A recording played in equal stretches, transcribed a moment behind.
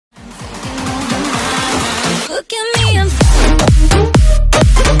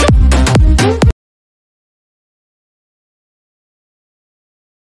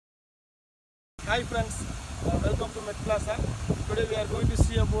Hi friends, welcome to Mech Plaza. Today we are going to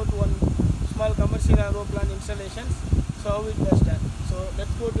see about one small commercial aeroplane installations. So how it was done. So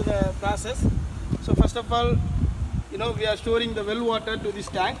let's go to the process. So first of all, we are storing the well water to this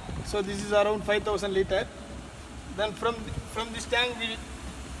tank. So this is around 5,000 liter. Then from this tank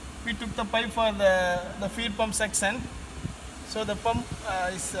we took the pipe for the feed pump section. So the pump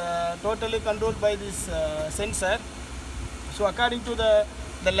is totally controlled by this sensor. So according to the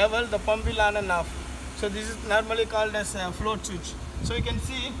level, the pump will on and off. So this is normally called as a float switch. So you can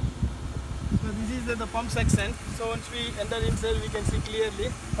see, so this is the pump section. So once we enter inside, we can see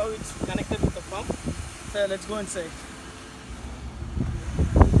clearly how it's connected with the pump. So let's go inside.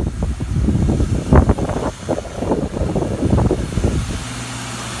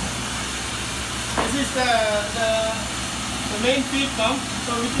 This is the main feed pump,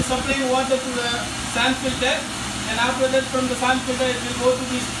 so which is supplying water to the sand filter. And after that, from the sand filter, it will go to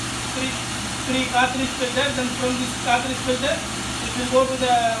these three cartridge filters. Then from this cartridge filter, it will go to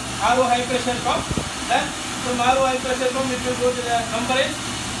the RO high pressure pump. Then from RO high pressure pump, it will go to the membrane.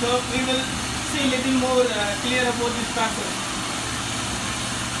 So we will see a little more clear about this process.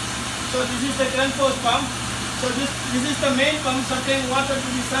 So this is the current force pump. So this is the main pump supplying water to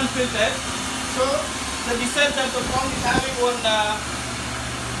the sand filter. So the discharge of the pump is having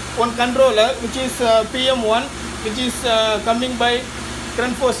one controller, which is PM1, which is coming by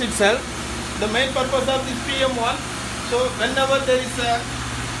current force itself. The main purpose of this PM1, so whenever there is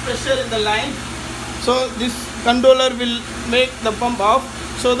pressure in the line, so this controller will make the pump off,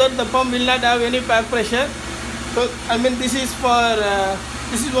 so that the pump will not have any back pressure. So this is for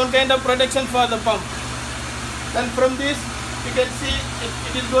this is one kind of protection for the pump. Then from this you can see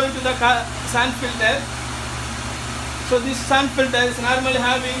it is going to the sand filter. So this sand filter is normally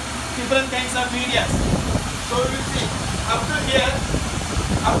having different kinds of media. So we will see up to here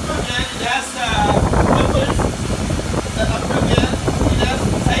it has bubbles. Then up to here it has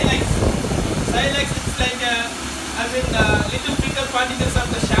silex. Silex is like little bigger particles of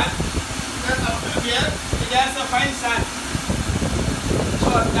the sand. Then up to here it has a fine sand. So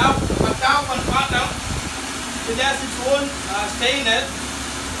on top and bottom it has its own strainer.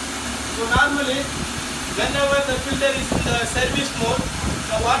 So normally, whenever the filter is in the service mode,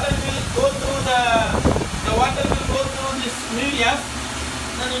 the water will go through this media.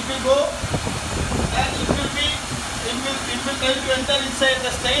 Then it will go, and it will try to enter inside the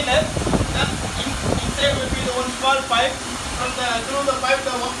strainer. Then inside will be the one small pipe. Through the pipe,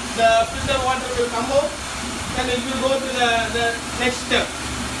 the filter water will come out, and it will go to the next step.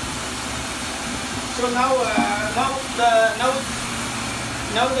 So now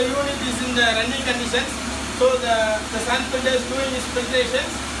the unit is in the running conditions. So the sand filter is doing its filtrations.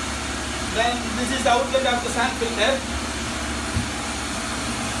 Then this is the outlet of the sand filter.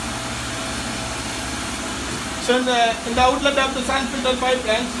 So in the outlet of the sand filter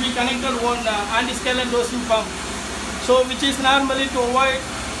pipeline, we connected one anti-scalar dosing pump. So which is normally to avoid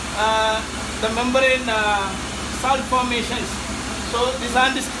the membrane salt formations. So this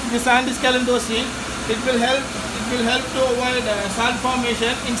anti-scalar dosing, it will help to avoid salt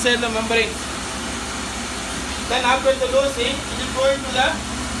formation inside the membrane. Then after the dosing, it is going to the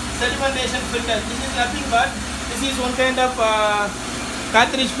sedimentation filter. This is nothing but, this is one kind of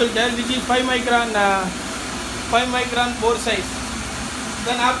cartridge filter, which is 5 micron bore size.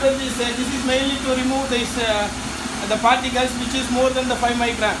 Then after this, this is mainly to remove this the particles which is more than the 5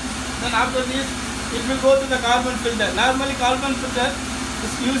 micron. Then after this, it will go to the carbon filter. Normally carbon filter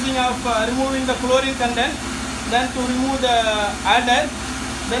is using of removing the chlorine content, then to remove the odor,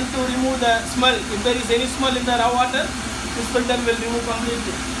 then to remove the smell. If there is any smell in the raw water, this filter will remove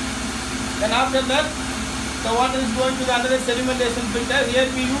completely. Then after that, the water is going to the another sedimentation filter. Here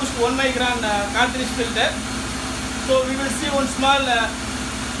we used 1 micron cartridge filter. So we will see one small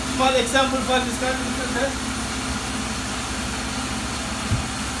example for this cartridge filter.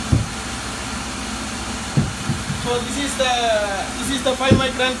 So this is the 5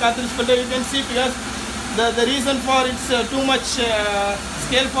 micron cartridge filter. You can see, because the reason for its too much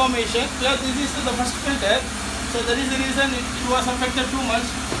scale formation, because this is the first filter, so that is the reason it was affected too much.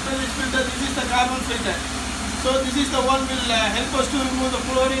 So this filter, this is the carbon filter. So this is the one will help us to remove the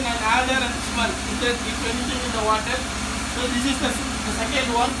chlorine and odor and smell if anything in the water. So this is the second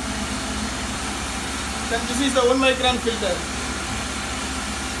one. Then this is the 1 micron filter.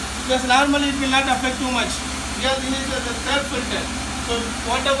 Because normally it will not affect too much. Here this is the third filter. So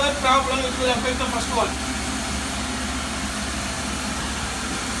whatever problem, it will affect the first one.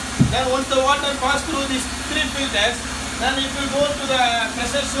 Then once the water passes through these 3 filters, then it will go to the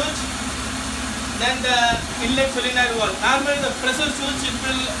pressure switch, then the inlet solenoid valve. Normally the pressure switch, it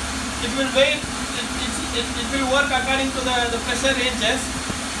will wait it will work according to the pressure ranges.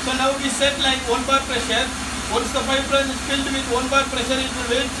 So now we set like 1 bar pressure. Once the pipeline is filled with 1 bar pressure, it will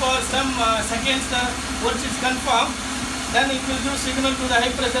wait for some seconds. Once it's confirmed, then it will give signal to the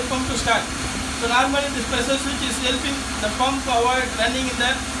high pressure pump to start. So normally this pressure switch is helping the pump avoid running in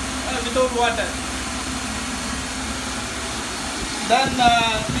the without water. Then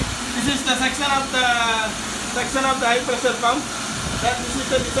this is the section of the high pressure pump. Then this is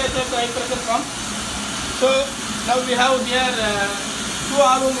the discharge of the high pressure pump. So now we have here 2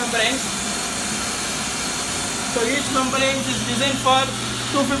 RO membranes. So each membrane is designed for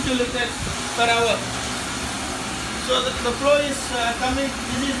 250 liters per hour. So the flow is coming.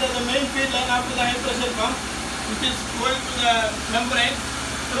 This is the main feed line after the high pressure pump, which is going to the membrane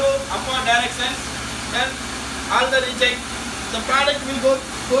through upward direction. Then all the reject, the product will go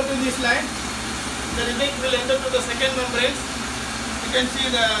to this line. The reject will enter to the second membrane. You can see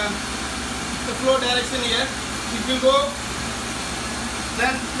the flow direction here. It will go.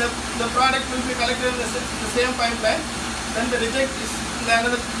 Then the product will be collected in the same pipeline. Then the reject is in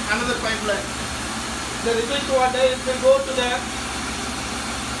another pipeline. The reject water will go to the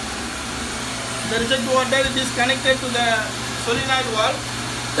reject water. It is connected to the solenoid valve.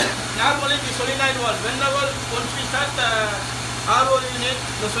 Normally the solenoid valve, whenever once we start the RO unit,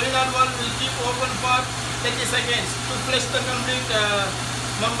 the solenoid valve will keep open for 30 seconds to flush the complete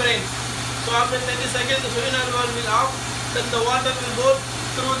membrane. So after 30 seconds, the solenoid valve will off. Then the water will go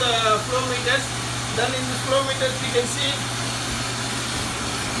through the flow meters. Then in this flow meters we can see.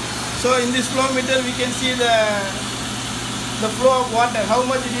 So in this flow meter we can see the flow of water, how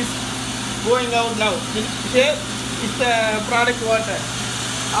much it is going out now. Here is the product water.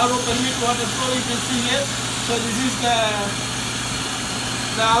 RO permit water flow you can see here. So this is the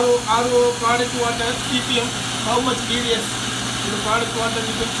RO product water ppm, how much TDS the product water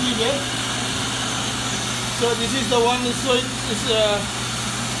you can see here. So this is the one is showing this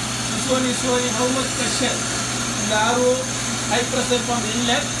one is showing how much pressure in the RO high pressure pump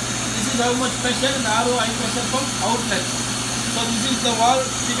inlet. This is how much pressure in the RO high pressure pump outlet. So this is the valve.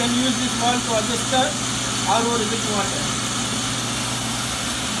 You can use this valve to adjust the RO reject water.